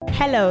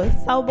Hello,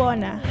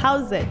 Sawubona,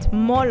 how's it,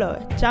 Molo,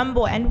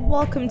 Jumbo, and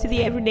welcome to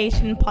the Every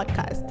Nation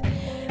podcast.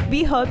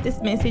 We hope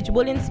this message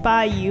will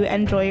inspire you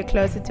and draw you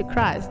closer to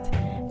Christ.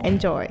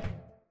 Enjoy.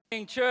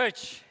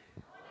 Church,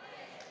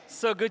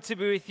 so good to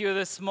be with you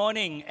this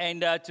morning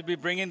and to be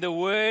bringing the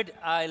word.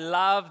 I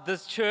love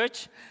this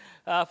church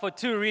for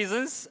two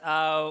reasons.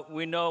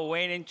 We know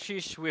Wayne and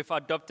Trish, we've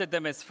adopted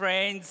them as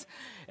friends,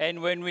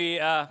 and when we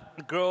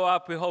grow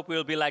up, we hope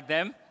we'll be like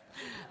them.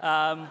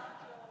 And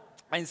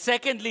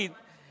secondly,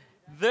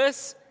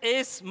 this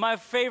is my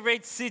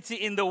favorite city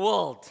in the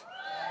world.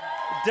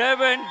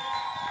 Durban,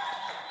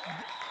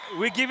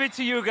 we give it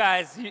to you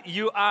guys.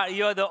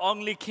 You're the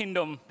only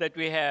kingdom that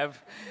we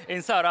have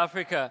in South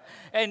Africa.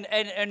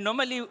 And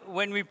normally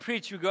when we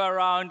preach, we go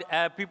around,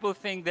 people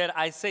think that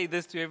I say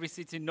this to every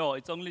city. No,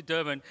 it's only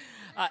Durban.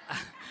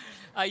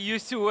 I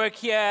used to work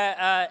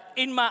here.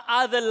 In my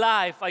other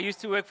life, I used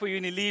to work for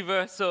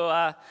Unilever.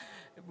 So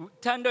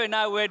Tando and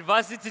I were at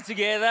varsity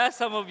together.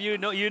 Some of you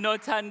know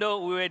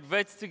Tando. We were at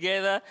Wits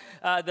together.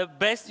 The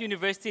best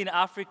university in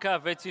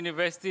Africa, Wits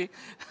University.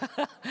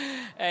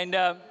 And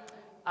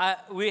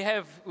we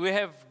have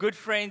good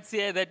friends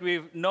here that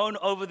we've known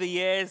over the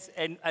years,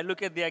 and I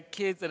look at their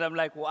kids and I'm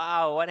like,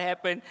 wow, what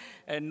happened?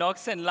 And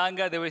Knox and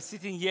Langa, they were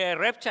sitting here.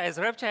 Has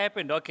Rapture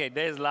happened? Okay,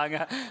 there's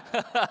Langa.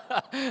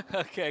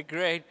 Okay,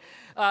 great.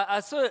 I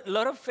saw a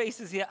lot of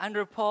faces here.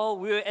 Andrew Paul,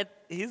 we were at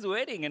his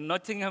wedding in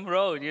Nottingham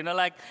Road.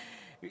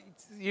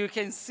 You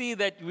can see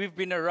that we've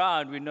been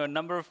around. We know a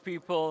number of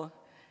people,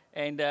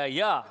 and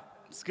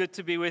it's good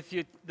to be with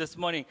you this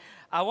morning.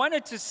 I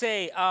wanted to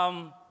say,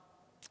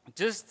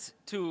 just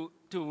to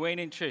Wayne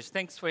and Trish,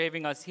 thanks for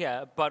having us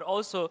here. But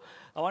also,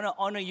 I want to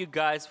honor you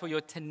guys for your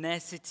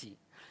tenacity.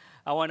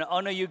 I want to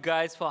honor you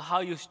guys for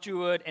how you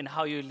steward and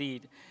how you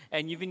lead,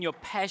 and even your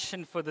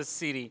passion for the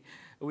city.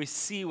 We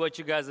see what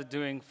you guys are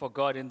doing for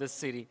God in this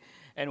city.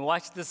 And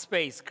watch the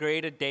space.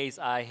 Greater days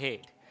are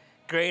ahead.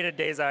 Greater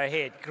days are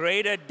ahead.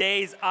 Greater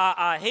days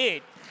are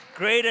ahead.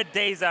 Greater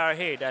days are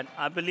ahead. And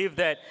I believe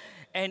that.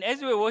 And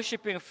as we were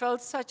worshiping, I felt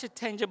such a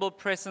tangible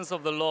presence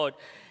of the Lord.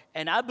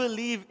 And I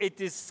believe it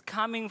is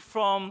coming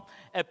from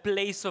a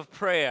place of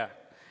prayer.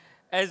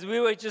 As we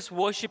were just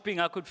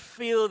worshiping, I could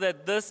feel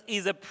that this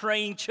is a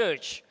praying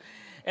church.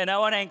 And I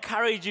want to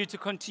encourage you to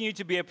continue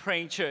to be a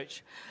praying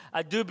church.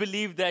 I do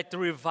believe that the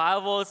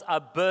revivals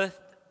are birthed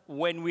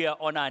when we are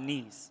on our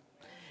knees.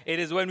 It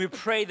is when we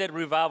pray that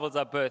revivals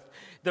are birthed.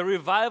 The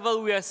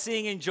revival we are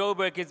seeing in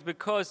Joburg is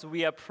because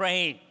we are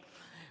praying.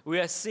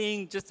 We are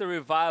seeing just a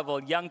revival,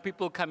 young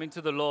people coming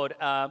to the Lord.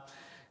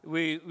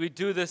 We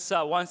do this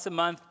once a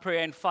month,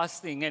 prayer and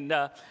fasting. And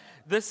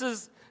this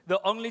is the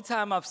only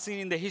time I've seen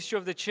in the history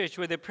of the church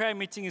where the prayer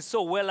meeting is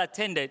so well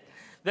attended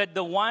that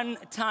the one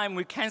time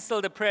we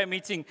canceled the prayer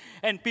meeting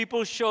and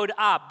people showed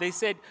up, they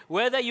said,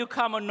 whether you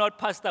come or not,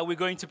 Pastor, we're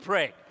going to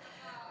pray.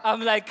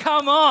 I'm like,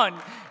 come on.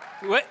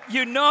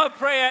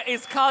 Prayer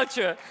is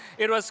culture.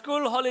 It was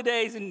school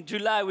holidays in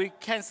July. We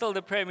canceled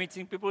the prayer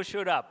meeting. People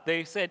showed up.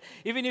 They said,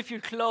 even if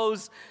you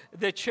close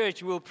the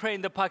church, we'll pray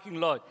in the parking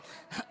lot.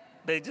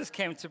 They just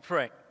came to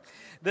pray.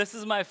 This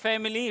is my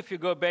family. If you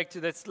go back to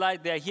that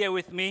slide, they're here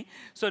with me.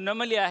 So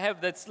normally I have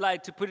that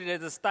slide to put it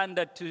as a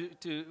standard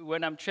to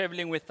when I'm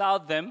traveling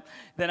without them.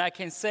 Then I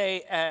can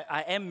say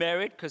I am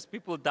married, because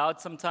people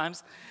doubt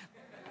sometimes,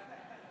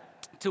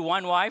 to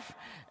one wife.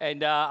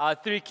 And our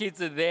three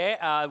kids are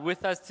there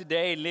with us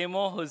today.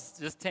 Lemo, who's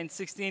just turned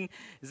 16.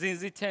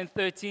 Zinzi turned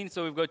 13.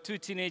 So we've got two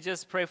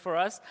teenagers. Pray for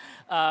us.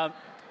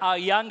 Our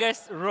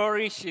youngest,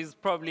 Rory, she's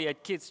probably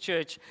at kids'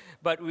 church.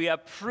 But we are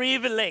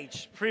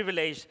privileged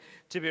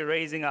to be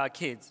raising our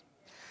kids.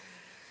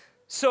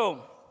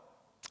 So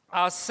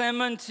our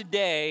sermon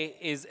today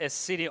is a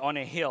city on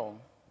a hill.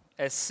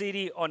 A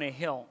city on a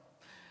hill.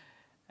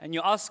 And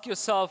you ask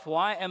yourself,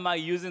 why am I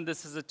using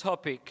this as a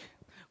topic?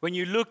 When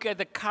you look at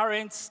the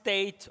current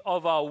state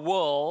of our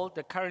world,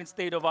 the current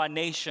state of our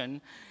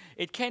nation,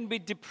 it can be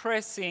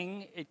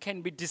depressing, it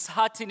can be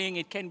disheartening,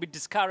 it can be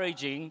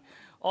discouraging,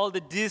 all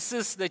the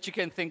disses that you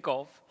can think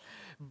of.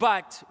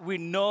 But we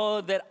know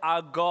that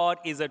our God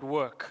is at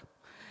work.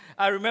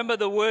 I remember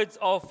the words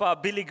of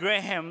Billy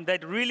Graham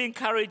that really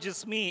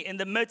encourages me in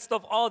the midst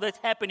of all that's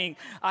happening.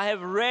 I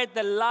have read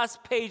the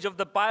last page of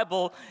the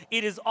Bible.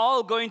 It is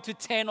all going to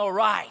turn all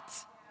right.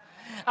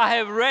 I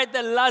have read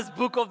the last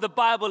book of the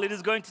Bible. It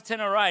is going to turn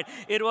all right.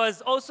 It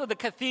was also the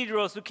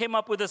Cathedrals who came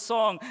up with a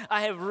song.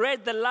 I have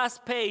read the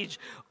last page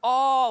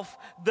of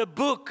the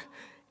book,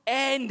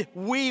 and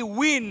we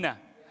win.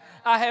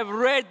 I have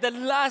read the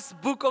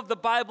last book of the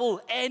Bible,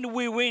 and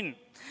we win.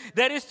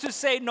 That is to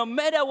say, no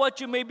matter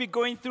what you may be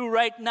going through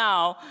right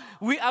now,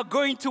 we are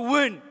going to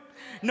win.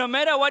 No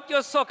matter what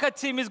your soccer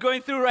team is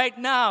going through right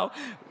now,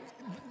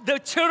 the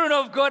children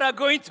of God are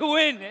going to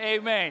win.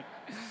 Amen.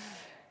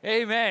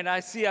 Amen.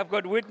 I see I've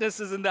got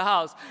witnesses in the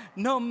house.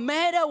 No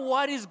matter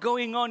what is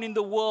going on in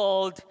the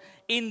world,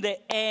 in the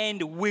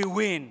end, we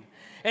win.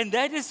 And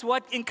that is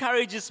what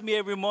encourages me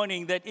every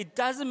morning, that it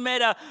doesn't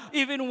matter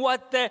even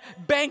what the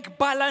bank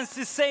balance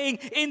is saying.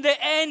 In the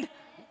end,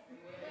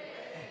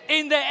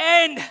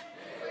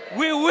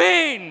 we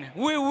win.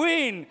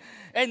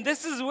 And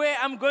this is where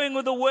I'm going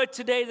with the word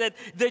today, that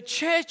the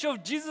church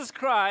of Jesus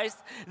Christ,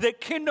 the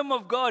kingdom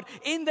of God,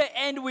 in the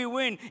end we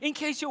win. In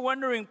case you're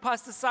wondering,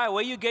 Pastor Sai,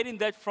 where are you getting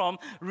that from?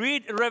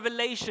 Read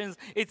Revelations.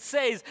 It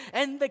says,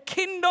 and the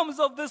kingdoms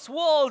of this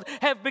world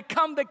have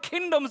become the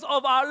kingdoms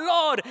of our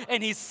Lord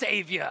and His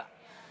Savior.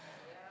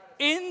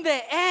 In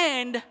the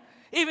end,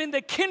 even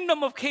the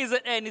kingdom of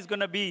KZN is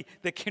going to be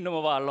the kingdom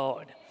of our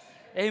Lord.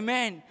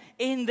 Amen.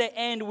 In the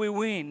end, we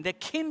win. The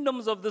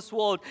kingdoms of this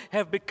world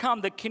have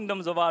become the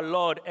kingdoms of our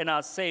Lord and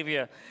our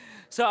Savior.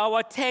 So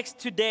our text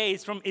today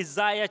is from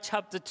Isaiah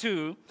chapter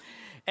 2.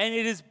 And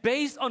it is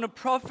based on a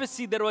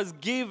prophecy that was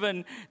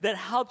given that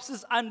helps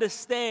us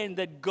understand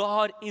that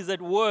God is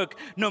at work.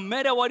 No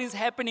matter what is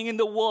happening in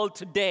the world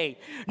today,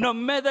 no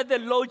matter the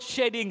load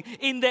shedding,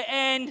 in the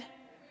end,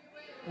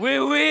 we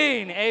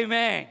win.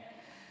 Amen.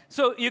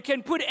 So you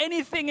can put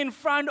anything in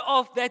front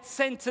of that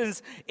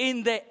sentence.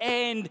 In the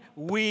end,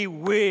 we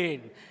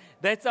win.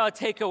 That's our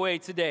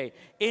takeaway today.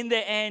 In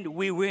the end,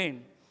 we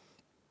win.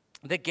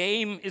 The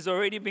game is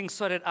already being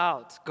sorted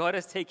out. God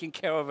has taken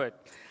care of it.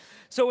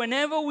 So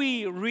whenever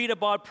we read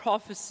about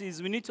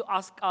prophecies, we need to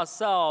ask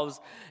ourselves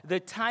the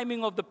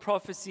timing of the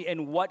prophecy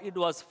and what it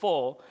was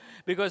for.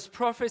 Because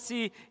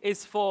prophecy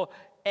is for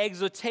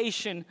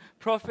exhortation,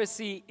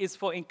 prophecy is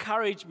for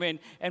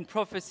encouragement, and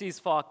prophecy is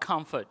for our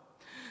comfort.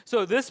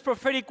 So this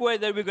prophetic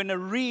word that we're going to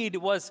read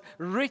was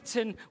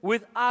written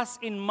with us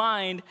in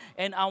mind,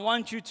 and I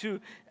want you to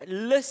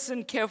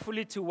listen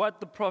carefully to what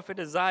the prophet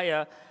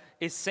Isaiah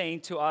is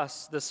saying to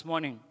us this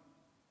morning.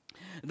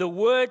 The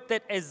word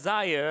that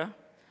Isaiah,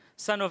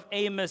 son of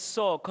Amos,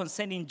 saw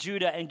concerning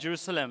Judah and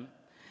Jerusalem.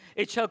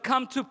 It shall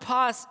come to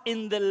pass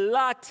in the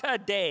latter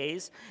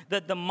days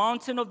that the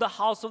mountain of the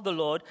house of the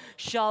Lord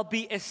shall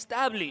be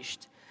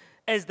established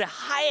as the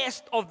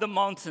highest of the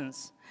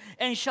mountains,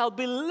 and shall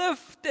be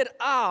lifted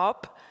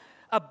up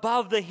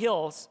above the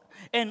hills,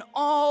 and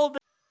all the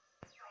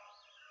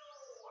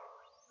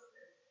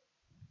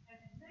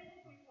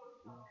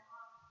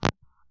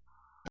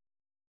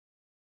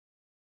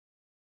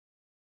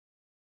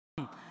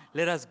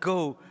let us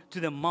go to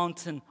the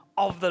mountain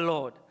of the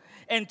Lord,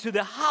 and to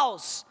the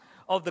house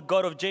of the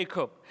God of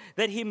Jacob,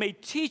 that He may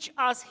teach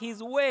us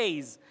His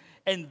ways,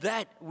 and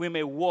that we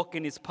may walk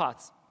in His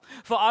paths.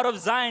 For out of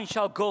Zion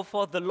shall go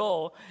forth the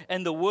law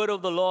and the word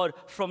of the Lord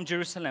from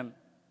Jerusalem.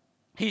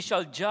 He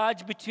shall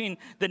judge between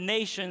the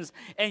nations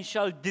and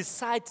shall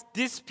decide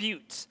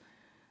disputes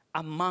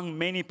among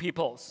many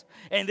peoples.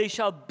 And they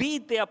shall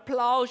beat their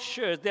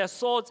plowshares, their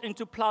swords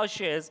into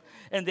plowshares,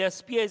 and their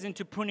spears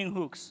into pruning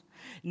hooks.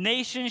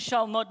 Nation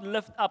shall not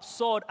lift up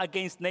sword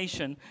against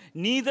nation,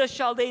 neither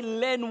shall they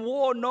learn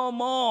war no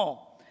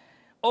more.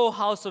 O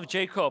house of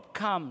Jacob,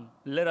 come,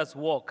 let us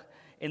walk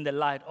in the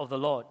light of the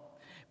Lord.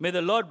 May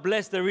the Lord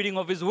bless the reading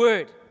of His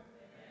word.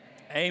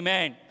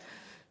 Amen.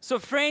 So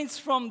friends,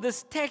 from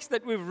this text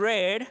that we've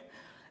read,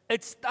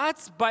 it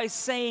starts by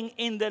saying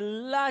in the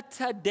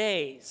latter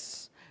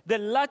days. The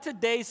latter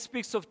days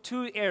speaks of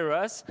two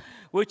eras,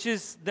 which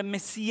is the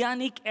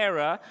Messianic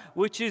era,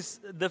 which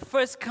is the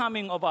first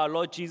coming of our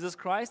Lord Jesus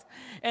Christ.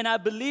 And I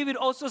believe it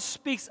also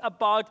speaks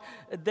about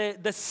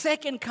the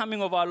second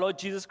coming of our Lord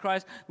Jesus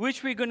Christ,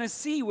 which we're going to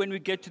see when we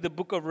get to the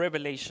book of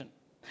Revelation.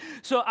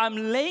 So I'm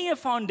laying a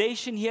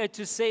foundation here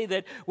to say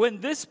that when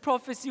this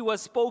prophecy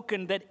was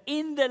spoken, that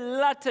in the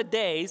latter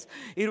days,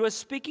 it was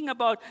speaking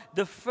about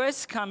the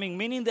first coming,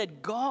 meaning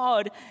that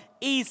God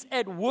is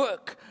at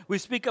work. We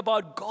speak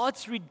about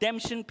God's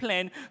redemption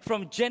plan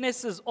from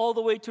Genesis all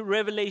the way to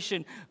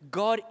Revelation.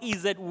 God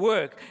is at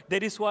work.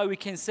 That is why we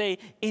can say,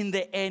 in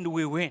the end,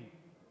 we win.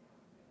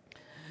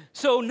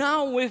 So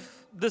now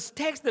with this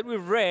text that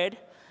we've read,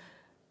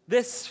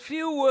 there's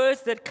few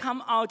words that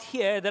come out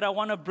here that I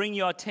want to bring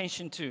your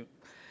attention to.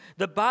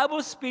 The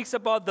Bible speaks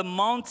about the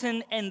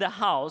mountain and the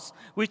house,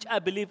 which I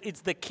believe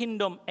it's the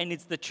kingdom and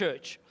it's the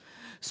church.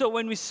 So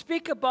when we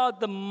speak about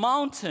the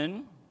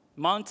mountain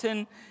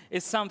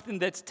is something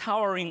that's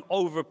towering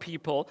over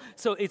people.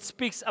 So it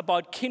speaks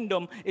about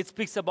kingdom, it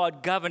speaks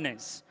about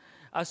governance.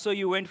 I saw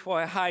you went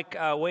for a hike,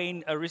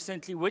 Wayne,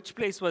 recently. Which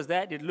place was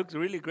that? It looked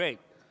really great.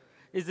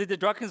 Is it the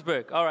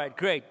Drakensberg? All right,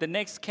 great. The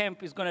next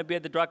camp is going to be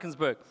at the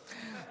Drakensberg.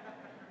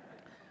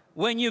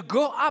 When you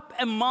go up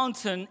a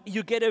mountain,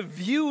 you get a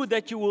view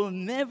that you will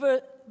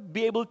never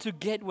be able to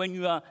get when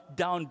you are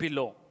down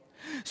below.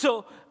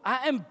 So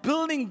I am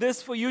building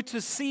this for you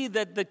to see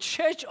that the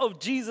church of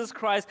Jesus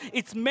Christ,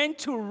 it's meant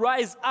to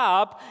rise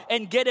up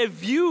and get a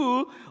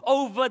view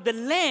over the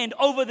land,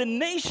 over the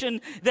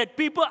nation that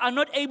people are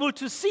not able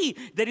to see.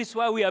 That is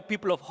why we are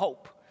people of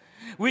hope.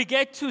 We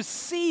get to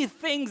see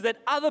things that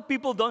other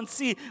people don't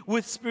see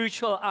with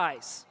spiritual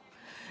eyes.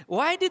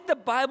 Why did the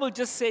Bible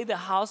just say the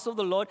house of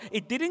the Lord?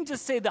 It didn't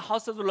just say the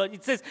house of the Lord.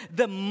 It says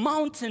the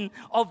mountain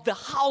of the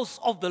house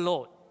of the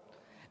Lord.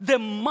 The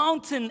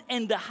mountain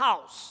and the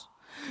house.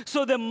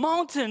 So the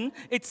mountain,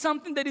 it's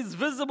something that is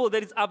visible,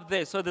 that is up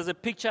there. So there's a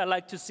picture I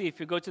like to see. If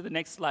you go to the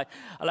next slide,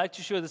 I like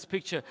to show this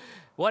picture.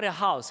 What a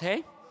house,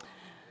 hey?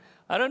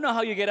 I don't know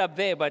how you get up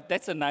there, but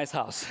that's a nice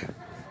house.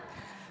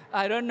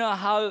 I don't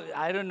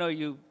know,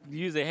 you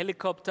use a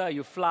helicopter,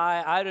 you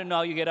fly, I don't know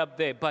how you get up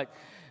there. But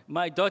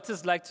my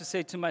daughters like to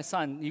say to my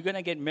son, you're going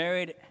to get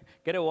married,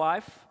 get a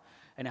wife,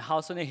 and a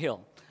house on a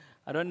hill.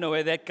 I don't know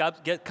where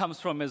that comes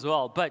from as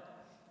well. But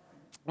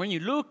when you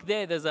look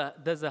there, there's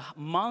a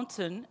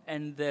mountain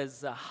and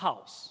there's a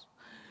house.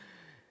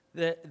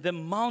 The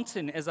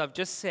mountain, as I've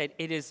just said,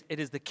 it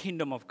is the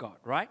kingdom of God,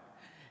 right?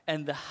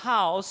 And the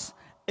house,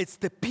 it's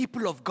the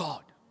people of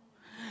God.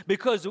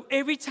 Because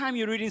every time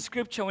you read in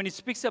Scripture, when it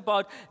speaks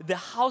about the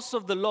house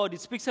of the Lord, it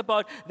speaks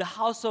about the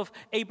house of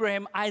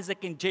Abraham,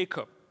 Isaac, and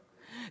Jacob.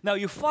 Now,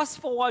 you fast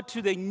forward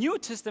to the New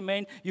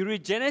Testament, you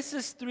read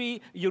Genesis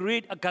 3, you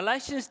read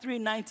Galatians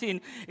 3:19.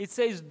 It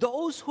says,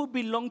 those who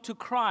belong to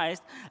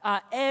Christ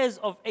are heirs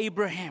of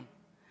Abraham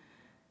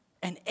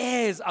and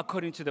heirs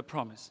according to the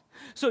promise.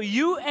 So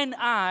you and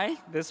I,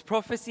 this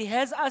prophecy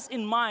has us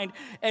in mind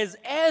as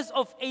heirs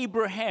of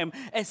Abraham,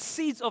 as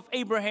seeds of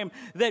Abraham,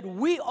 that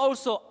we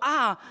also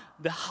are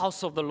the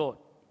house of the Lord.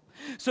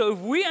 So if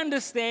we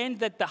understand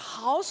that the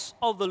house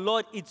of the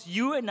Lord, it's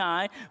you and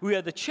I, we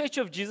are the church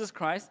of Jesus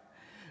Christ,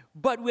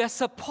 but we are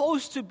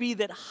supposed to be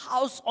that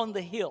house on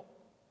the hill.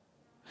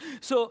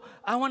 So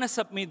I want to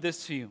submit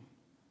this to you,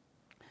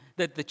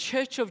 that the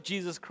church of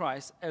Jesus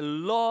Christ, a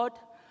lot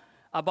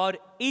about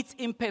its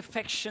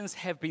imperfections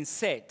have been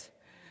said,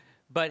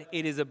 but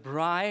it is a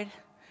bride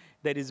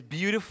that is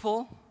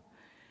beautiful,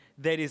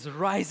 that is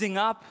rising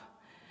up,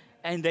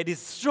 and that is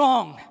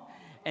strong,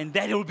 and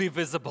that will be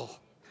visible.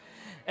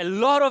 A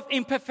lot of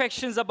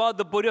imperfections about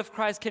the body of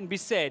Christ can be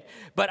said,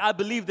 but I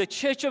believe the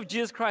church of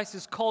Jesus Christ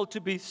is called to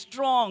be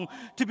strong,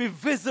 to be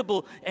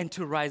visible, and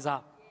to rise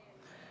up.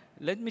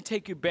 Let me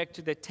take you back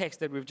to the text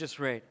that we've just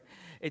read.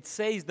 It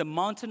says, the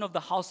mountain of the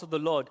house of the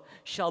Lord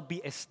shall be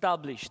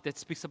established. That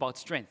speaks about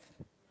strength.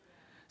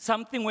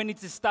 Something, when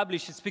it's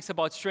established, it speaks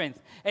about strength.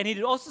 And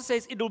it also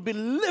says it will be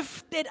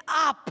lifted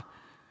up.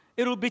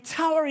 It will be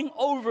towering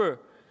over.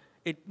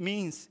 It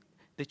means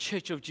the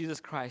church of Jesus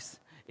Christ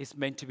is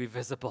meant to be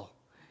visible.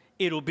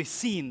 It will be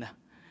seen.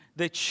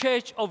 The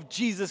church of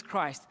Jesus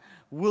Christ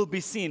will be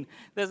seen.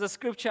 There's a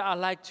scripture I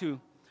like to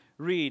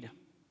read.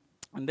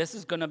 And this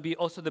is going to be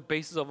also the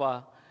basis of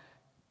our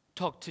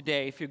talk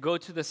today. If you go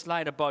to the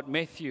slide about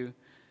Matthew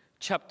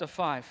chapter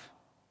 5,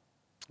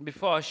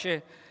 before I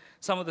share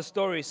some of the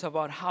stories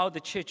about how the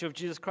church of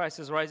Jesus Christ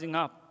is rising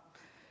up.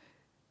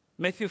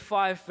 Matthew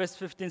 5 verse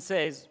 15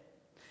 says,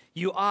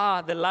 you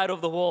are the light of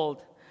the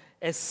world.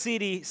 A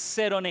city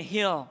set on a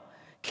hill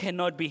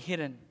cannot be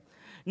hidden.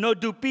 Nor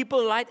do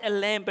people light a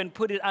lamp and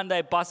put it under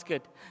a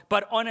basket,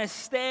 but on a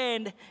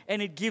stand,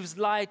 and it gives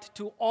light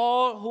to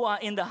all who are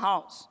in the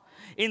house.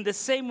 In the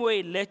same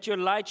way, let your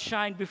light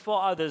shine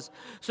before others,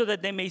 so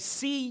that they may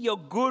see your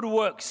good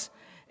works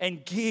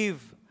and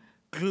give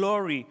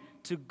glory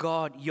to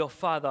God, your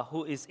Father,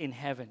 who is in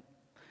heaven.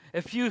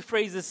 A few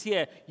phrases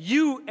here.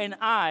 You and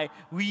I,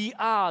 we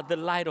are the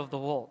light of the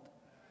world.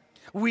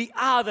 We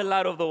are the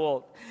light of the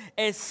world.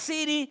 A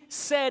city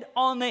set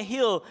on a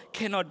hill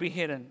cannot be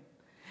hidden.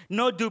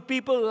 Nor do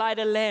people light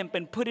a lamp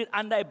and put it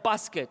under a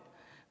basket,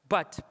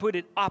 but put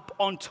it up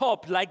on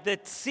top, like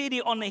that city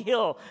on a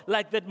hill,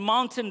 like that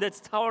mountain that's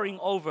towering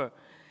over.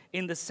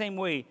 In the same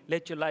way,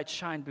 let your light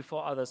shine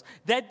before others,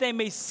 that they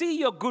may see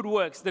your good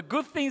works, the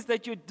good things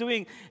that you're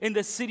doing in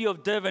the city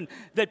of Durban,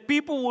 that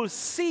people will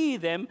see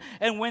them,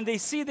 and when they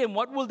see them,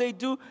 what will they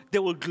do? They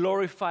will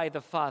glorify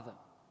the Father.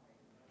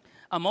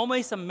 I'm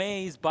always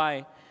amazed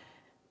by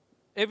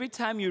every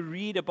time you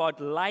read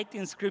about light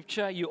in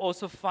Scripture, you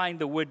also find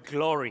the word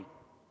glory.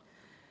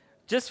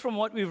 Just from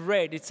what we've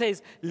read, it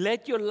says,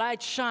 let your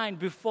light shine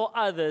before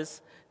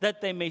others,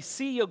 that they may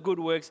see your good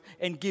works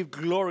and give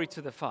glory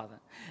to the Father.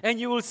 And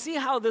you will see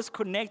how this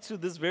connects to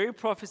this very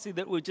prophecy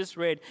that we just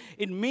read.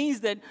 It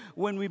means that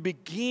when we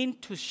begin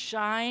to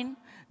shine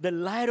the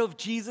light of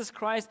Jesus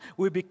Christ,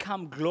 we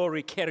become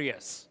glory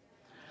carriers.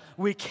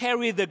 We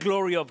carry the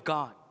glory of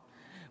God.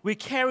 We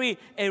carry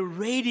a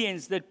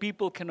radiance that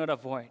people cannot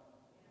avoid.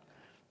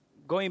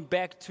 Going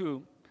back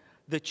to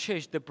the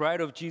church, the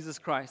bride of Jesus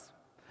Christ,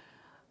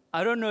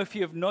 I don't know if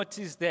you have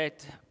noticed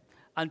that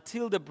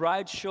until the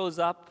bride shows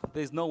up,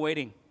 there's no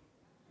waiting.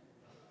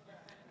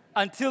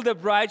 Until the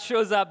bride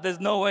shows up, there's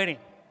no waiting.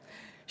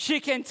 She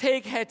can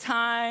take her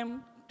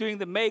time doing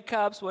the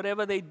makeups,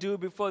 whatever they do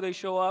before they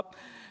show up.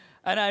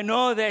 And I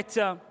know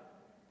that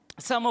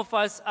some of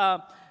us,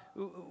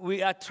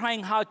 we are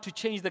trying hard to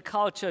change the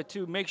culture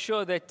to make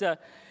sure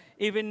that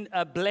even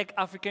black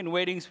African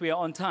weddings, we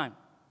are on time.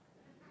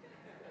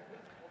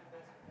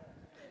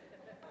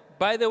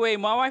 By the way,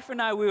 my wife and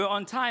I, we were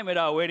on time at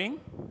our wedding.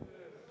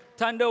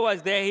 Tando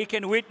was there. He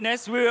can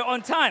witness. We were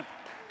on time.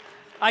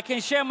 I can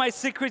share my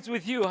secrets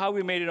with you, how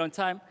we made it on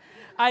time.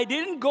 I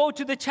didn't go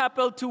to the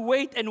chapel to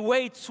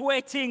wait,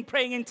 sweating,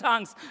 praying in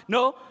tongues.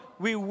 No,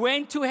 we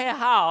went to her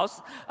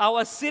house. I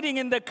was sitting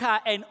in the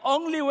car, and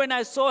only when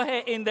I saw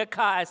her in the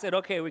car, I said,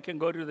 okay, we can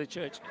go to the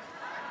church.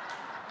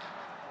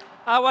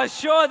 I was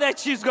sure that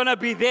she's going to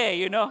be there,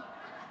 you know.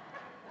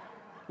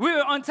 We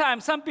were on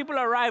time. Some people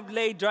arrived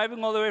late,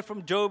 driving all the way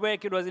from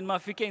Joburg. It was in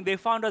Mafeking. They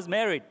found us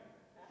married.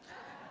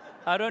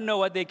 I don't know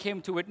what they came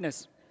to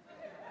witness.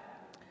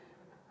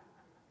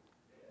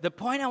 The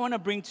point I want to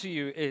bring to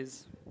you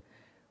is,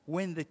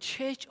 when the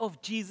church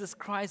of Jesus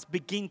Christ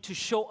begin to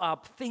show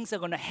up, things are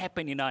going to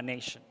happen in our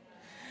nation.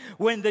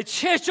 When the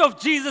church of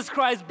Jesus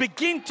Christ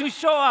begin to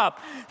show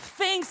up,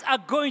 things are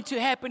going to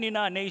happen in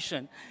our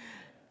nation.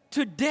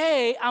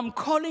 Today, I'm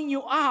calling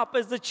you up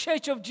as the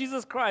church of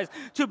Jesus Christ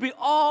to be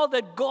all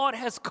that God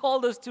has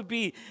called us to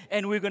be,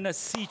 and we're going to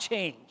see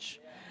change.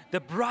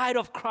 The bride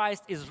of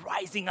Christ is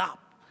rising up.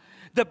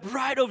 The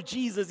bride of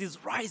Jesus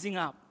is rising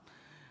up.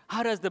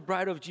 How does the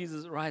bride of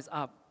Jesus rise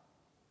up?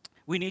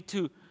 We need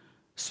to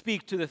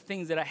speak to the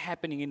things that are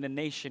happening in the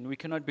nation. We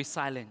cannot be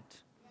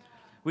silent.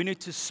 We need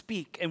to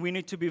speak, and we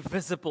need to be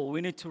visible. We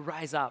need to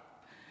rise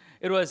up.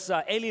 It was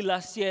early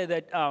last year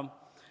that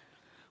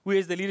we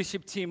as the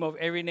leadership team of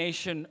Every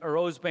Nation,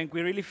 Rosebank,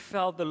 we really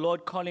felt the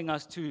Lord calling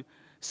us to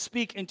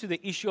speak into the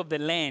issue of the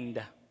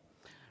land.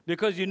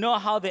 Because you know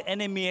how the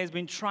enemy has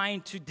been trying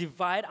to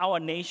divide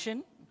our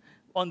nation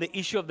on the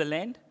issue of the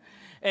land,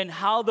 and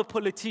how the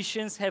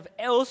politicians have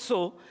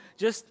also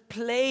just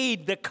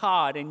played the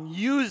card and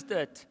used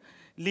it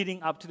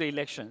leading up to the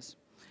elections.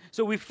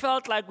 So we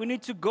felt like we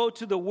need to go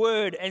to the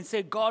Word and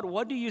say, God,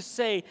 what do you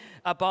say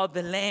about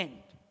the land?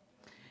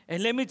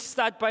 And let me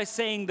start by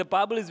saying the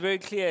Bible is very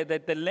clear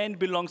that the land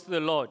belongs to the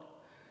Lord.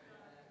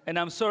 And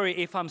I'm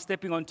sorry if I'm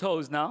stepping on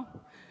toes now,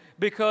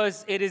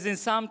 because it is in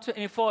Psalm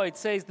 24, it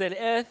says that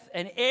earth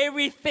and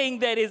everything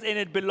that is in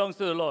it belongs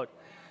to the Lord.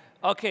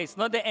 Okay, it's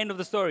not the end of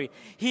the story.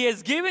 He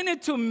has given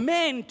it to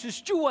men to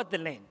steward the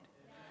land.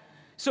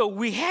 So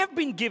we have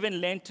been given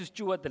land to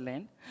steward the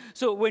land.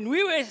 So when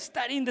we were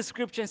studying the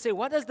scripture and say,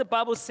 what does the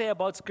Bible say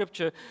about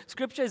scripture?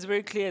 Scripture is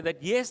very clear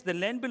that yes, the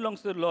land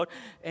belongs to the Lord.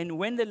 And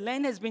when the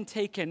land has been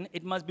taken,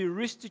 it must be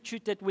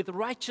restituted with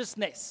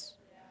righteousness.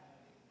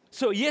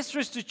 So yes,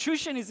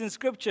 restitution is in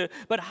scripture,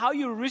 but how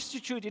you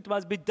restitute it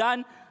must be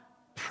done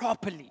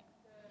properly.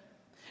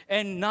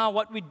 And now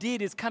what we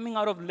did is, coming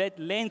out of that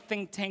land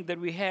think tank that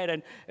we had,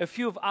 and a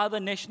few of other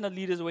national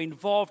leaders were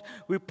involved,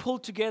 we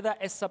pulled together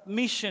a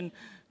submission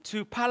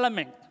to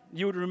Parliament.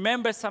 You would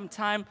remember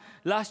sometime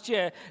last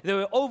year, there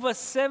were over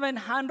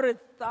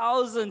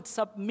 700,000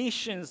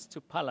 submissions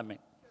to Parliament.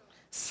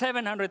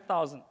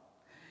 700,000.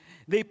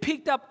 They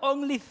picked up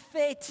only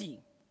 30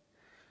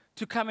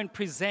 to come and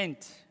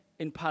present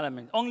in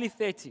Parliament. Only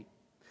 30.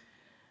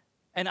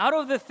 And out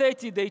of the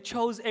 30, they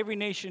chose Every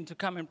Nation to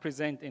come and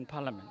present in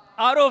Parliament.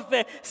 Out of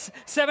the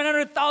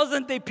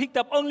 700,000, they picked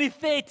up only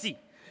 30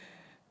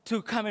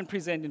 to come and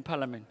present in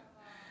Parliament.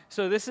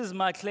 So this is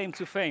my claim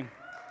to fame.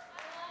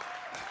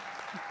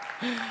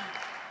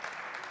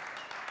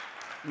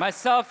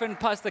 Myself and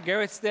Pastor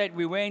Garrett Stead,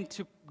 we went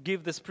to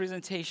give this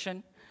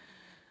presentation.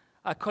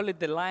 I call it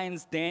the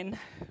Lion's Den,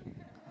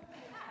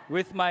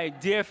 with my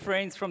dear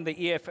friends from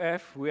the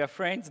EFF. We are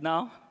friends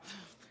now.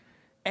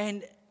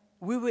 And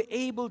we were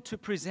able to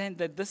present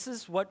that this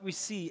is what we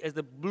see as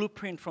the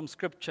blueprint from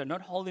Scripture,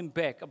 not holding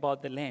back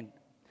about the land.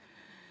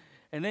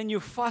 And then you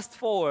fast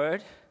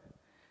forward.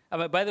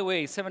 By the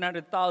way,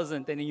 700,000,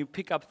 and then you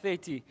pick up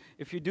 30.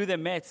 If you do the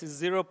maths,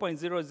 it's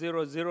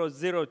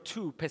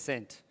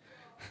 0.00002%.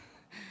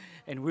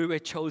 And we were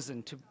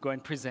chosen to go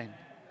and present.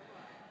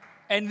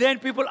 And then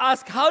people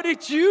ask, how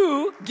did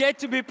you get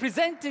to be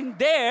presenting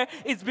there?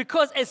 It's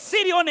because a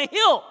city on a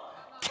hill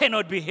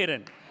cannot be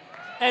hidden.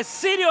 A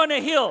city on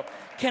a hill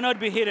cannot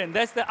be hidden.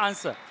 That's the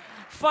answer.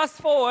 Fast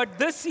forward,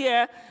 this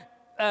year,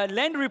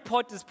 land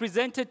report is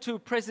presented to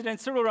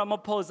President Cyril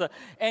Ramaphosa,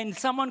 and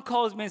someone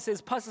calls me and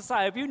says, Pastor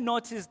Sai, have you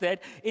noticed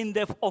that in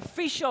the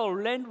official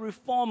land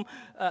reform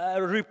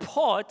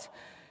report,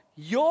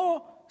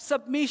 your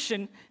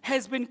submission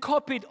has been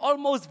copied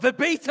almost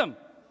verbatim?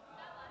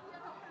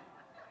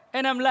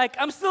 And I'm like,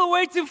 I'm still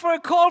waiting for a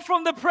call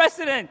from the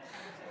president.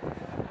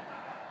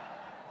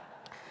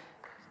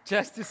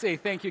 Just to say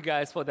thank you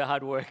guys for the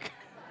hard work.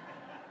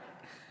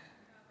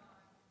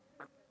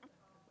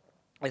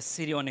 A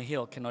city on a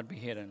hill cannot be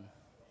hidden.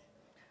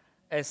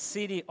 A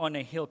city on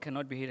a hill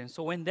cannot be hidden.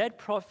 So when that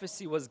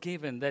prophecy was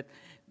given that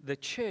the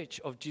church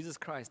of Jesus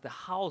Christ, the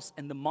house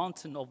and the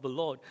mountain of the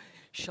Lord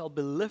shall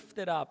be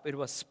lifted up, it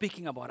was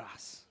speaking about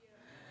us.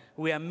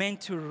 We are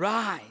meant to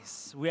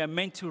rise. We are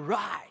meant to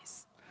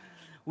rise.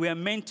 We are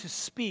meant to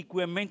speak.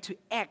 We are meant to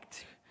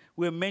act.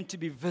 We are meant to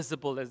be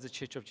visible as the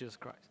church of Jesus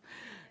Christ.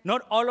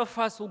 Not all of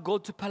us will go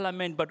to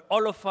Parliament, but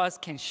all of us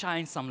can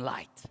shine some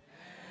light.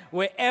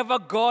 Wherever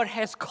God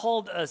has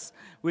called us,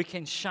 we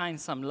can shine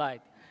some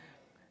light.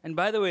 And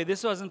by the way,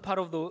 this wasn't part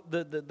of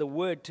the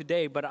word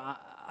today, but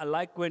I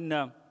like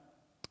when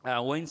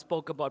Wayne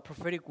spoke about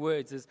prophetic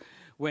words. Is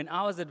when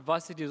I was at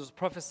varsity, it was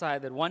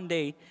prophesied that one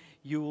day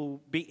you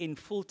will be in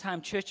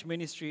full-time church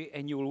ministry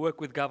and you will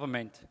work with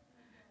government.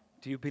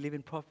 Do you believe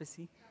in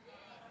prophecy?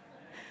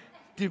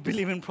 Do you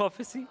believe in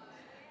prophecy?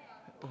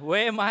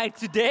 Where am I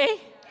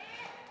today?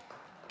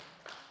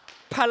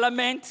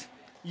 Parliament.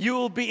 You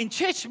will be in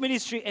church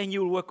ministry and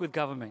you will work with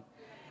government.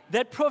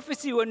 That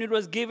prophecy, when it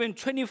was given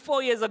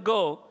 24 years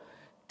ago,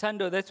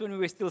 Tando, that's when we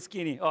were still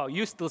skinny. Oh,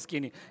 you're still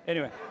skinny.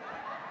 Anyway.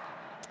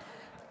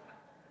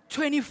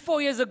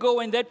 24 years ago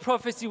when that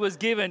prophecy was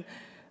given,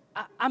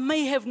 I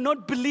may have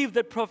not believed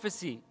that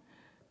prophecy,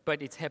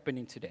 but it's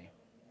happening today.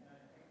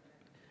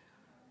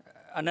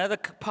 Another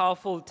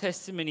powerful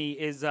testimony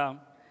is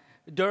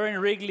Dorian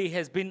Wrigley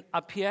has been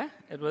up here.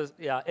 It was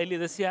earlier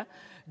this year.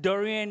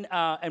 Dorian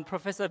and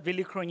Professor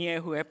Willy Cronje,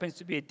 who happens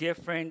to be a dear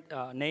friend,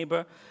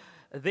 neighbor,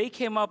 they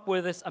came up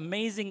with this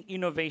amazing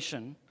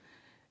innovation.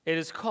 It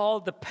is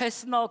called the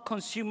Personal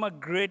Consumer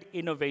Grid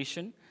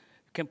Innovation.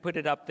 You can put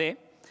it up there.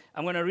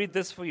 I'm going to read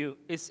this for you.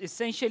 It's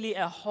essentially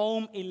a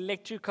home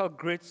electrical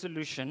grid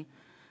solution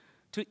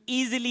to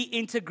easily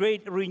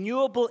integrate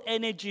renewable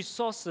energy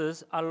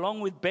sources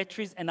along with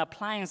batteries and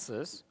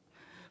appliances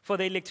for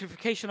the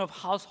electrification of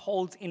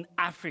households in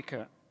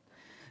Africa.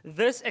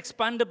 This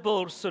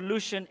expandable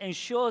solution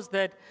ensures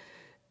that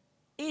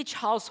each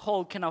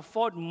household can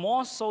afford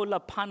more solar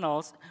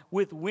panels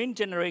with wind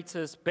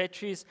generators,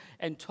 batteries,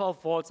 and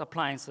 12 volts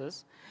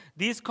appliances.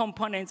 These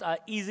components are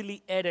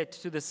easily added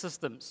to the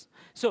systems.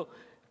 So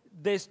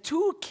there's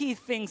two key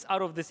things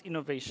out of this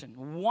innovation.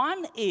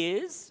 One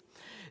is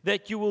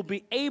that you will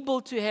be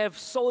able to have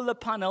solar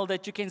panel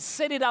that you can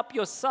set it up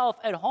yourself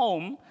at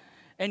home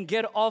and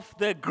get off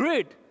the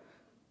grid.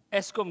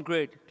 Eskom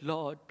grid.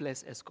 Lord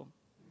bless Eskom.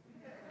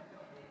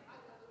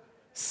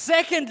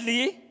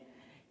 Secondly,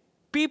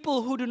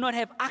 people who do not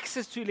have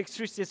access to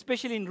electricity,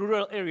 especially in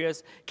rural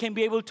areas, can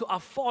be able to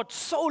afford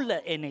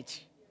solar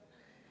energy.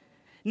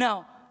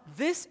 Now,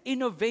 this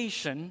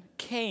innovation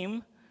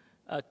came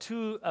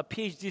to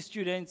PhD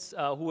students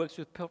who works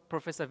with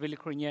Professor Willy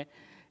Cronje.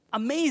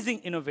 Amazing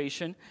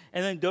innovation.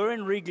 And then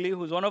Dorian Wrigley,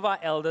 who's one of our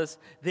elders,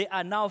 they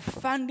are now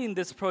funding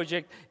this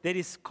project that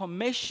is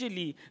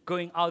commercially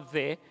going out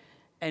there,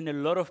 and a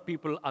lot of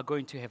people are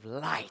going to have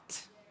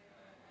light.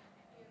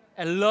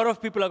 A lot of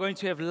people are going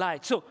to have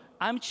light. So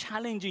I'm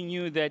challenging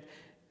you that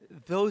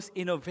those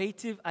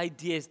innovative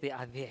ideas, they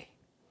are there.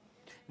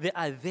 They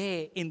are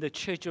there in the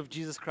Church of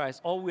Jesus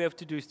Christ. All we have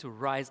to do is to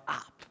rise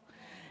up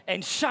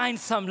and shine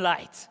some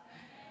light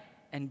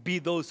and be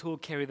those who will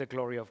carry the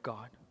glory of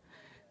God.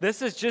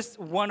 This is just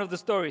one of the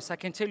stories. I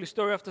can tell you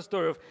story after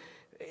story.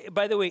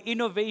 By the way,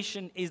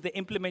 innovation is the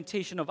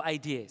implementation of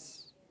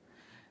ideas.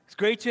 It's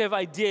great to have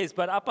ideas,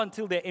 but up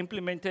until they're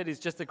implemented, it's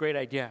just a great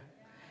idea.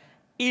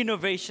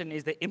 Innovation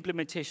is the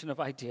implementation of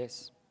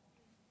ideas.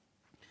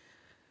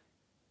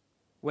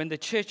 When the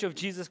Church of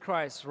Jesus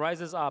Christ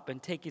rises up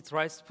and takes its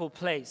rightful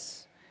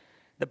place,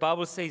 the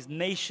Bible says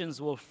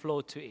nations will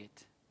flow to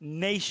it.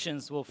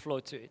 Nations will flow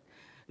to it.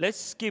 Let's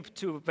skip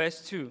to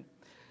verse 2.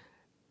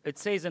 It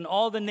says, and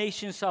all the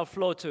nations shall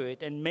flow to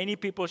it, and many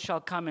people shall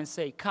come and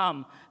say,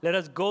 come, let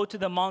us go to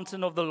the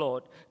mountain of the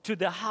Lord, to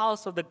the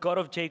house of the God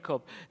of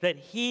Jacob, that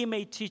he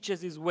may teach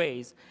us his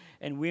ways,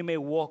 and we may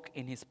walk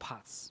in his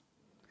paths.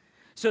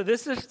 So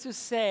this is to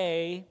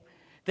say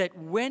that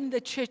when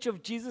the Church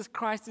of Jesus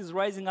Christ is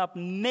rising up,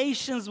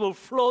 nations will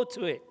flow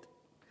to it.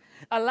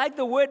 I like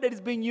the word that is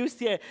being used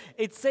here.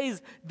 It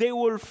says they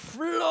will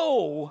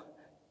flow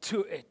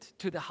to it,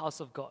 to the house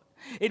of God.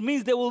 It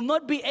means there will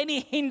not be any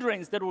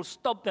hindrance that will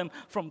stop them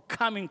from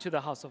coming to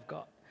the house of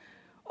God.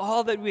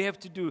 All that we have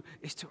to do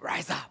is to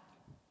rise up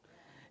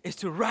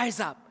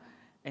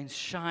and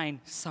shine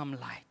some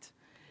light.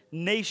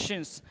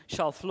 Nations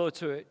shall flow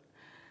to it.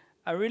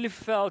 I really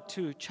felt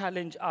to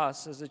challenge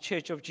us as the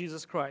Church of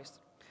Jesus Christ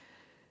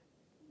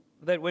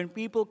that when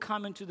people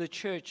come into the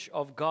church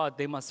of God,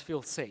 they must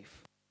feel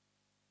safe.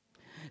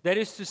 That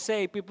is to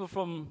say, people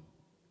from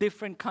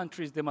different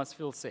countries, they must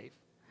feel safe.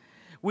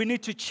 We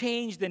need to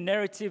change the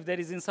narrative that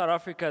is in South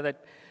Africa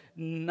that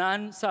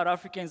non-South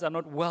Africans are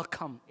not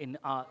welcome in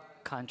our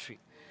country.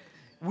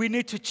 We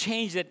need to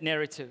change that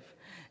narrative.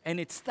 And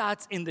it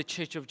starts in the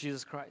Church of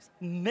Jesus Christ.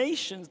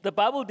 Nations, the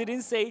Bible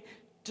didn't say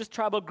just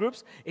tribal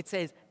groups. It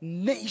says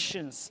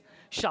nations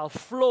shall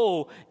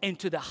flow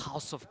into the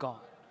house of God.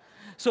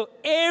 So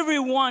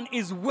everyone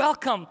is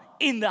welcome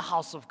in the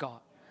house of God.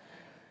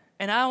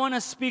 And I want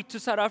to speak to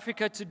South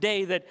Africa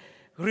today that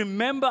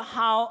remember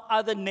how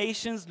other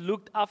nations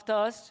looked after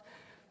us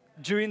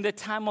during the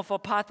time of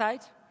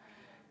apartheid?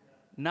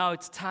 Now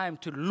it's time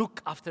to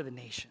look after the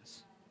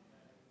nations.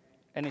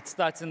 And it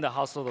starts in the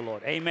house of the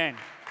Lord. Amen.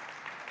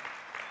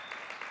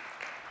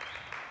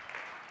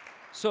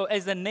 So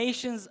as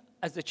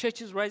the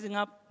church is rising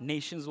up,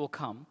 nations will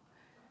come.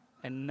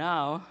 And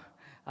now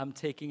I'm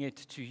taking it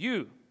to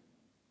you.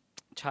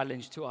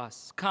 Challenge to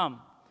us. Come.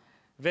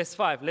 Verse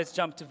 5. Let's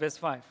jump to verse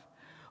 5.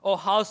 O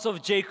house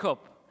of Jacob,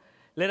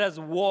 let us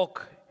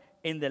walk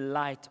in the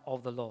light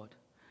of the Lord.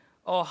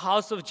 O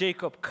house of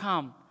Jacob,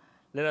 come,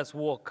 let us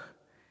walk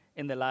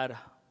in the light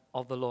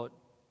of the Lord.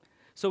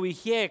 So we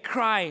hear a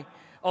cry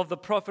of the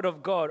prophet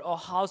of God, O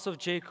house of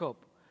Jacob,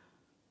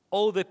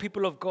 O the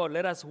people of God,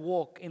 let us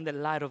walk in the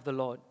light of the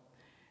Lord.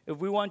 If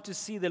we want to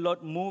see the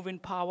Lord move in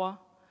power,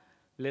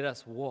 let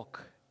us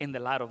walk in the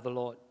light of the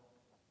Lord.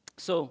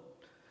 So,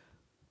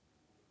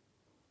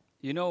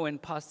 you know when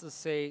pastors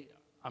say,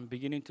 I'm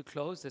beginning to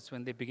close, that's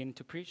when they begin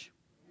to preach.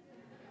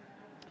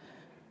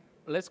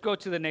 Let's go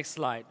to the next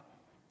slide.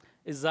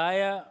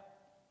 Isaiah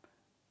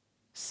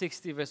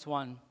 60, verse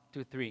 1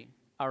 to 3.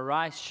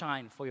 Arise,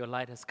 shine, for your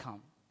light has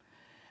come.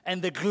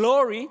 And the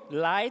glory,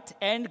 light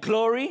and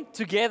glory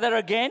together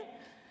again.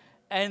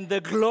 And the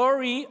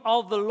glory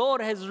of the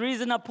Lord has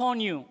risen upon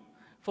you.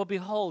 For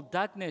behold,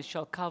 darkness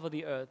shall cover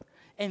the earth,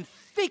 and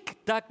thick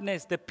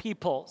darkness the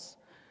peoples.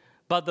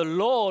 But the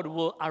Lord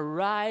will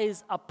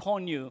arise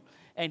upon you,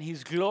 and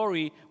his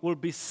glory will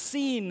be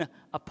seen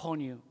upon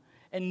you.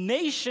 And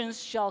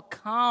nations shall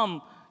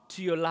come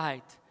to your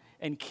light,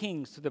 and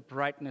kings to the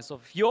brightness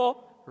of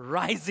your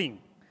rising.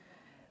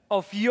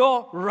 Of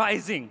your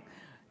rising.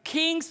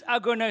 Kings are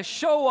going to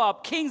show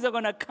up. Kings are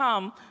going to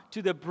come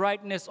to the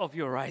brightness of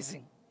your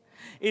rising.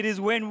 It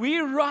is when we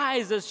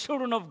rise as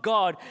children of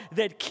God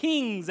that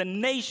kings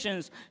and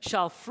nations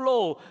shall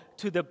flow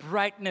to the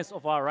brightness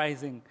of our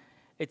rising.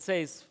 It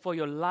says, for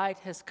your light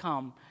has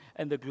come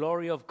and the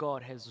glory of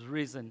God has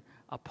risen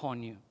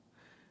upon you.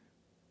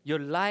 Your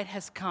light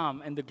has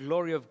come and the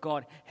glory of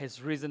God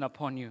has risen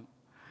upon you.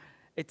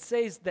 It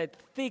says that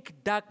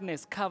thick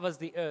darkness covers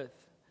the earth.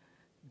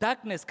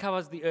 Darkness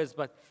covers the earth,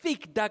 but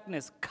thick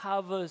darkness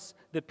covers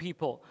the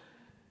people.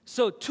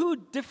 So two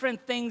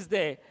different things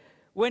there.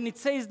 When it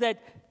says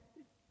that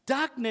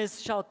darkness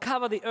shall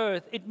cover the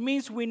earth, it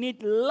means we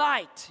need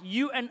light,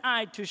 you and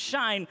I, to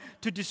shine,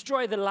 to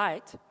destroy the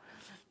light.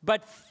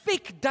 But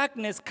thick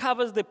darkness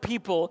covers the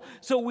people,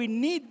 so we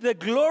need the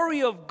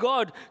glory of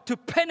God to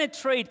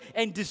penetrate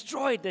and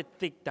destroy that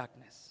thick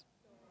darkness.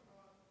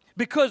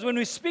 Because when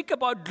we speak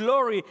about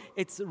glory,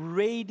 it's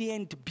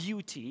radiant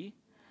beauty.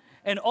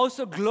 And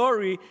also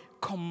glory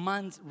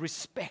commands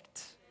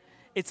respect.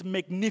 It's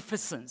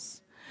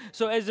magnificence.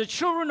 So as the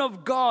children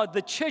of God,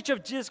 the church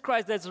of Jesus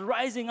Christ that's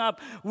rising up,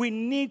 we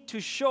need to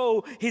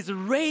show his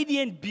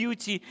radiant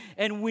beauty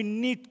and we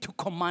need to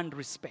command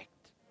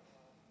respect.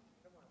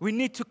 We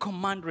need to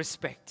command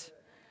respect.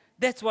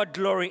 That's what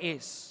glory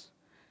is.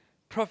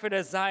 Prophet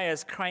Isaiah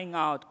is crying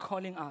out,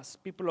 calling us,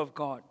 people of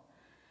God,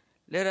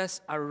 let us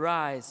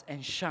arise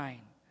and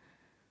shine,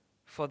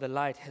 for the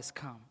light has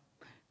come.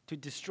 To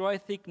destroy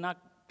thick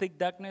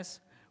darkness,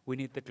 we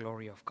need the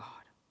glory of God.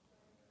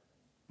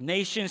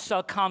 Nations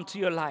shall come to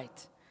your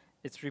light.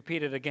 It's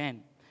repeated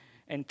again.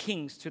 And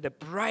kings to the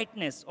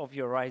brightness of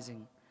your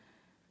rising.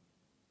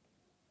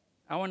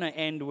 I want to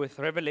end with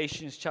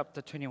Revelation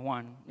chapter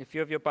 21. If you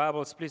have your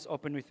Bibles, please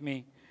open with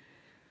me.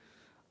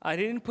 I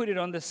didn't put it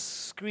on the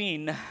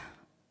screen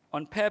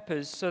on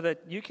purpose so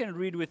that you can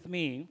read with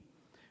me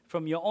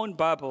from your own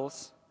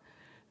Bibles.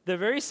 The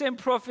very same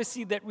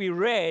prophecy that we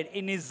read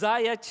in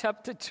Isaiah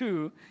chapter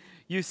 2,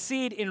 you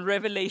see it in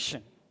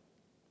Revelation.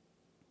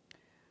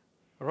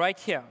 Right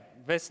here,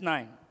 verse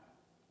 9.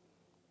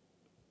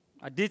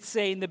 I did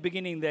say in the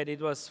beginning that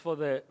it was for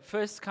the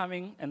first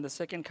coming and the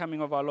second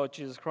coming of our Lord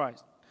Jesus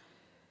Christ.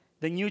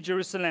 The New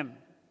Jerusalem.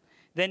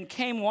 Then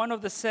came one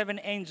of the 7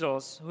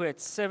 angels who had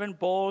 7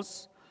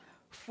 bowls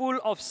full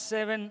of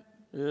 7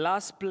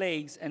 last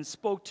plagues and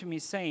spoke to me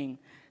saying,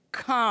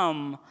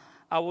 come,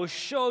 I will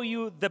show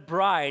you the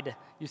bride.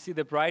 You see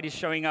the bride is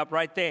showing up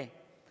right there.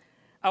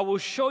 I will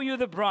show you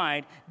the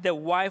bride, the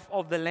wife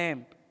of the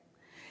Lamb.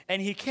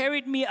 And he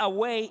carried me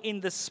away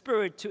in the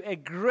spirit to a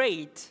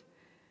great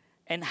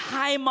and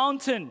high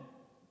mountain.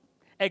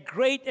 A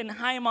great and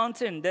high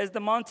mountain. There's the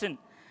mountain.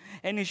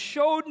 And he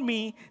showed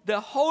me the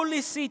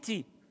holy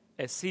city,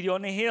 a city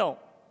on a hill.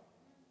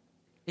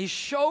 He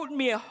showed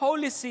me a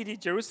holy city,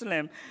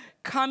 Jerusalem,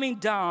 coming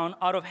down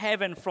out of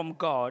heaven from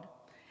God,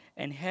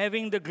 and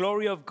having the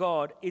glory of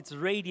God, its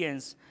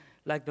radiance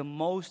like the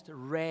most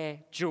rare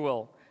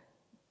jewel.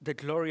 The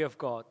glory of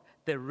God,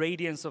 the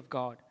radiance of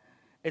God.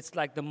 It's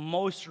like the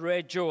most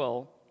rare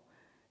jewel.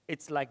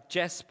 It's like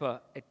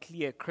jasper, a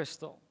clear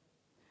crystal.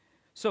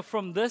 So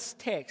from this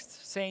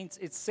text, saints,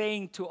 it's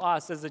saying to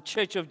us as the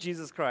church of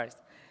Jesus Christ,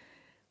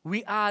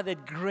 we are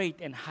that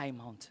great and high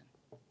mountain.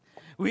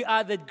 We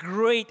are that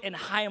great and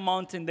high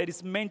mountain that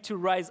is meant to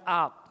rise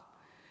up.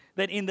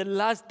 That in the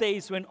last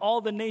days when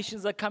all the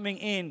nations are coming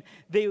in,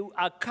 they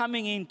are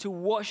coming in to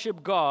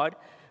worship God,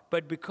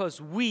 but because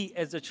we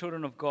as the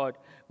children of God,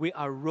 we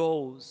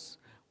arose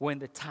when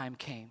the time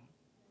came.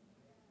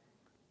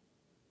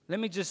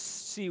 Let me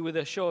just see with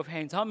a show of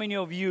hands, how many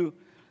of you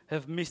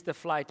have missed a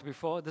flight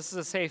before? This is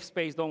a safe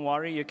space, don't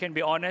worry, you can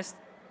be honest.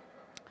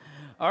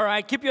 All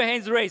right, keep your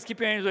hands raised, keep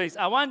your hands raised.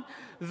 I want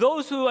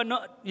those who are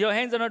not, your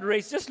hands are not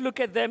raised, just look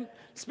at them,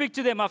 speak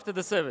to them after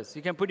the service.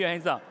 You can put your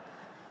hands down.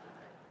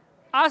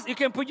 You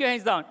can put your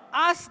hands down.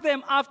 Ask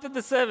them after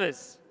the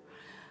service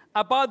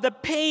about the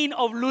pain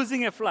of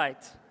losing a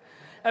flight,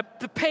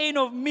 the pain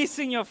of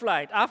missing your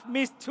flight. I've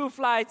missed 2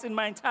 flights in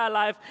my entire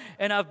life,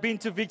 and I've been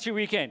to Victory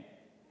Weekend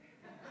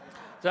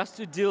just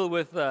to deal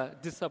with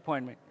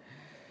disappointment.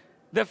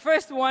 The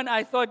first one,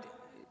 I thought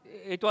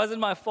it wasn't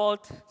my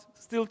fault.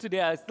 Still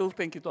today, I still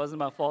think it wasn't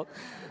my fault.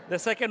 The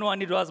second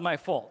one, it was my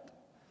fault.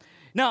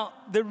 Now,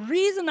 the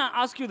reason I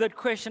ask you that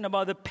question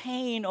about the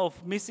pain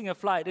of missing a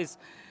flight is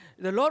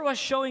the Lord was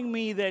showing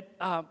me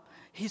that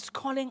He's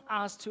calling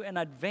us to an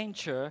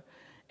adventure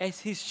as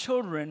His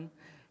children,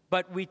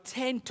 but we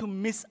tend to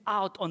miss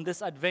out on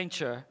this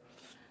adventure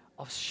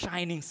of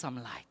shining some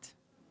light.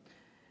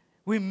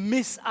 we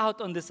miss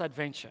out on this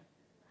adventure.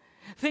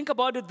 Think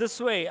about it this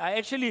way. I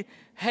actually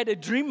had a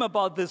dream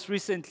about this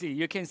recently.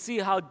 You can see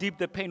how deep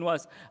the pain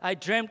was. I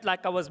dreamt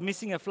like I was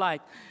missing a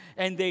flight,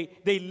 and they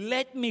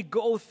let me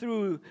go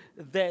through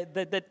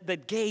the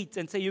gate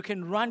and say, you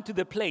can run to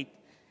the plane.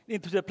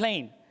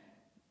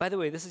 By the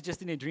way, this is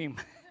just in a dream.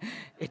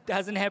 It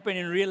doesn't happen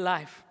in real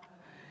life.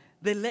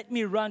 They let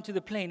me run to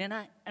the plane,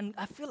 and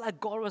I feel like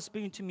God was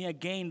speaking to me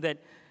again that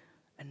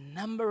a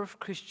number of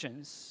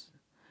Christians,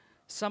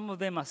 some of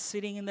them are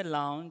sitting in the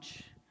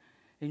lounge,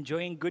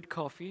 enjoying good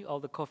coffee, all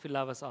the coffee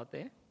lovers out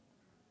there.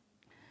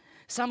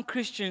 Some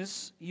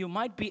Christians, you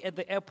might be at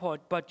the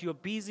airport, but you're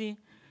busy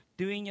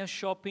doing your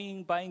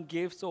shopping, buying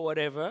gifts or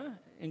whatever,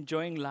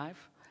 enjoying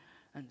life.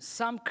 And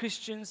some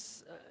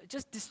Christians,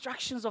 just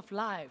distractions of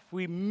life.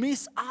 We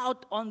miss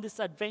out on this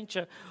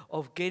adventure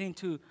of getting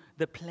to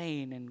the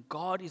plane, and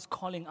God is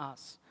calling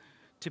us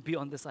to be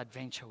on this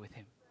adventure with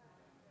Him.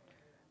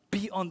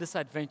 Be on this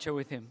adventure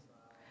with Him.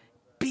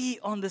 Be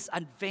on this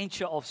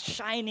adventure of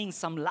shining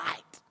some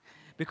light,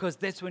 because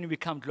that's when we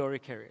become glory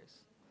carriers.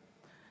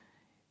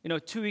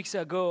 2 weeks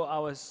ago, I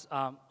was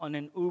on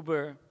an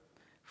Uber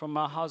from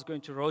my house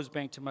going to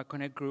Rosebank to my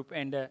Connect group,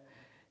 and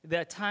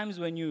there are times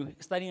when you're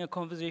starting a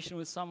conversation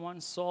with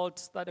someone,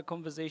 start a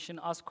conversation,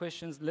 ask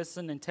questions,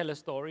 listen, and tell a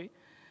story.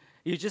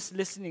 You're just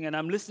listening, and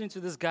I'm listening to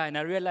this guy, and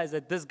I realize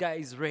that this guy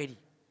is ready.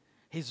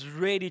 He's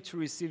ready to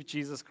receive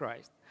Jesus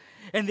Christ.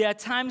 And there are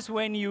times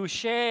when you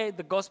share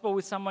the gospel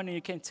with someone and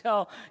you can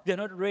tell they're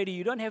not ready.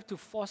 You don't have to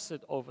force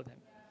it over them.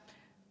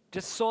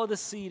 Just sow the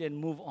seed and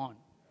move on.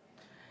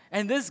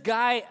 And this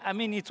guy,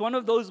 it's one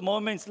of those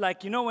moments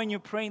like, when you're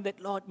praying that,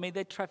 Lord, may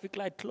that traffic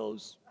light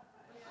close.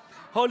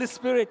 Holy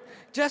Spirit,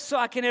 just so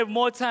I can have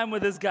more time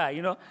with this guy,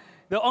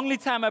 The only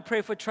time I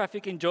pray for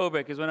traffic in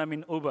Joburg is when I'm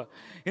in Uber.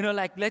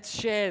 Let's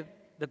share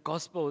the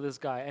gospel with this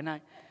guy. And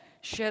I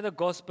share the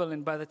gospel,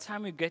 and by the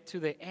time we get to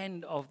the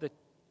end of the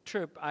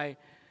trip, I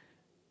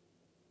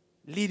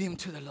lead him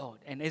to the Lord.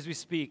 And as we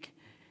speak,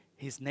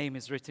 his name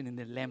is written in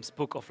the Lamb's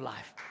Book of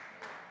Life.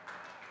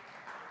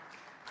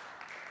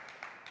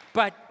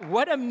 But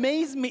what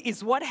amazed me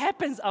is what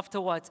happens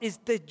afterwards is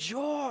the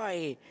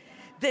joy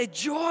that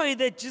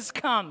just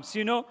comes,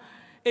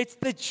 It's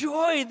the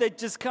joy that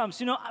just comes.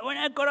 When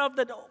I got off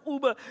that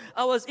Uber,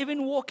 I was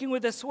even walking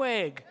with a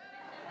swag.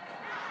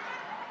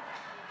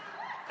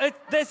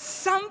 There's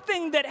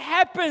something that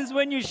happens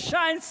when you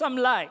shine some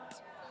light.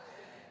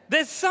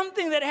 There's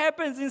something that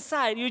happens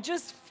inside. You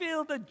just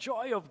feel the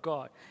joy of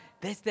God.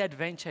 That's the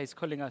adventure He's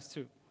calling us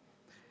to.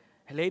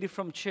 A lady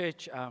from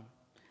church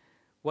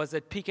was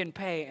at Pick n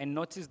Pay and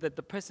noticed that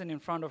the person in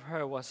front of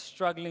her was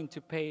struggling to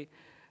pay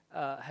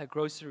her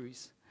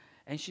groceries.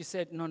 And she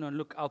said, no,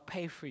 look, I'll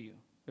pay for you.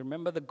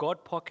 Remember the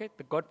God pocket?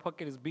 The God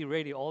pocket is be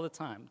ready all the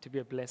time to be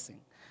a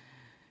blessing.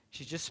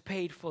 She just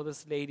paid for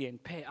this lady, and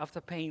after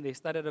paying, they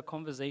started a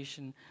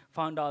conversation,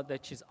 found out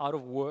that she's out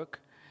of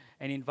work,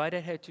 and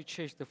invited her to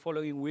church the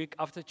following week.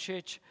 After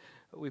church,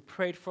 we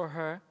prayed for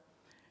her,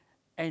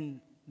 and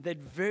that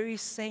very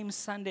same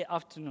Sunday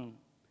afternoon,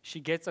 she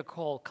gets a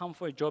call, come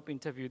for a job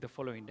interview the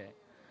following day.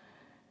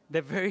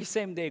 The very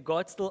same day,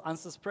 God still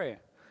answers prayer.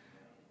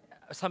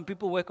 Some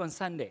people work on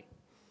Sunday.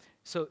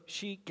 So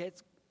she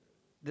gets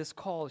this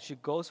call. She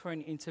goes for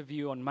an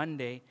interview on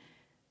Monday.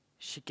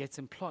 She gets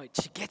employed.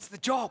 She gets the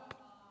job.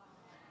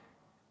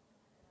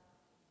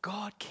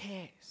 God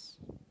cares.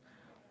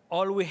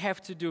 All we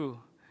have to do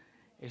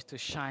is to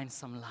shine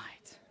some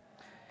light.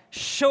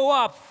 Show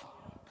up.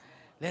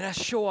 Let us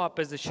show up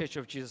as the Church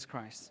of Jesus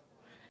Christ.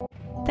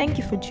 Thank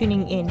you for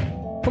tuning in.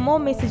 For more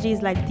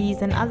messages like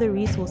these and other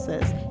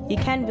resources, you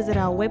can visit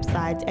our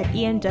website at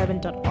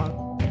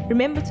endurban.org.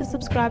 Remember to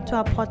subscribe to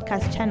our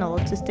podcast channel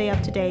to stay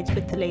up to date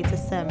with the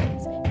latest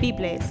sermons. Be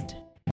blessed.